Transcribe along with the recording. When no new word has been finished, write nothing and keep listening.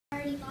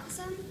already bought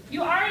some.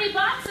 You already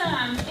bought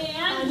some,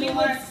 and we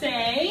would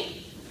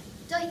say,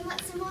 Don't you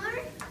want some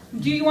more?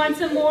 do you want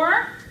some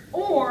more?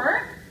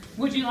 Or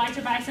would you like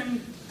to buy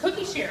some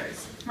cookie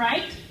shares,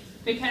 right?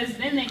 Because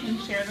then they can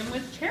share them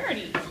with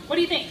charity. What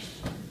do you think?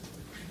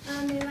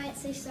 We might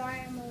say,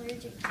 sorry, I'm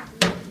allergic to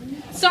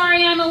gluten.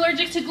 Sorry, I'm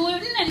allergic to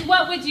gluten. And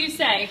what would you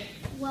say?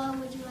 Well,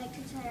 would you like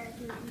to try our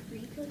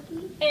gluten-free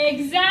cookie?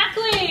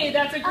 Exactly.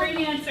 That's a great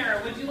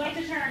answer. Would you like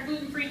to try our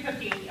gluten-free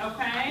cookie?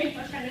 Okay.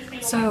 Let's try this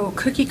thing. So,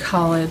 Cookie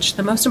College,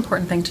 the most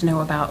important thing to know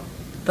about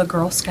the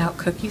Girl Scout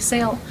cookie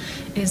sale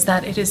is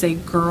that it is a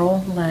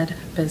girl-led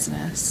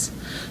business.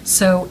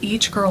 So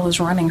each girl is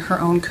running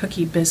her own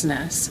cookie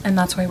business, and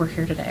that's why we're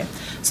here today.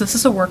 So this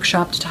is a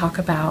workshop to talk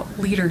about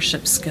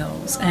leadership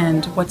skills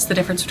and what's the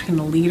difference between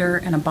a leader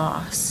and a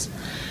boss,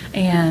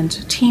 and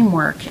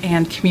teamwork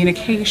and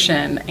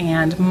communication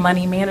and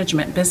money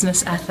management,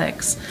 business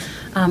ethics.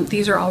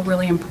 These are all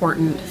really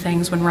important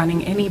things when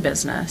running any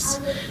business.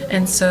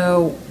 And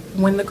so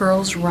when the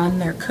girls run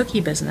their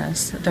cookie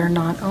business, they're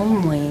not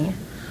only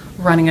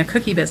running a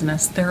cookie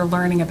business, they're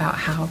learning about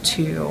how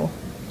to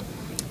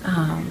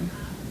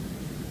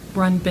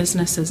run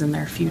businesses in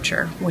their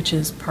future, which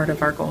is part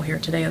of our goal here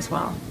today as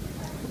well.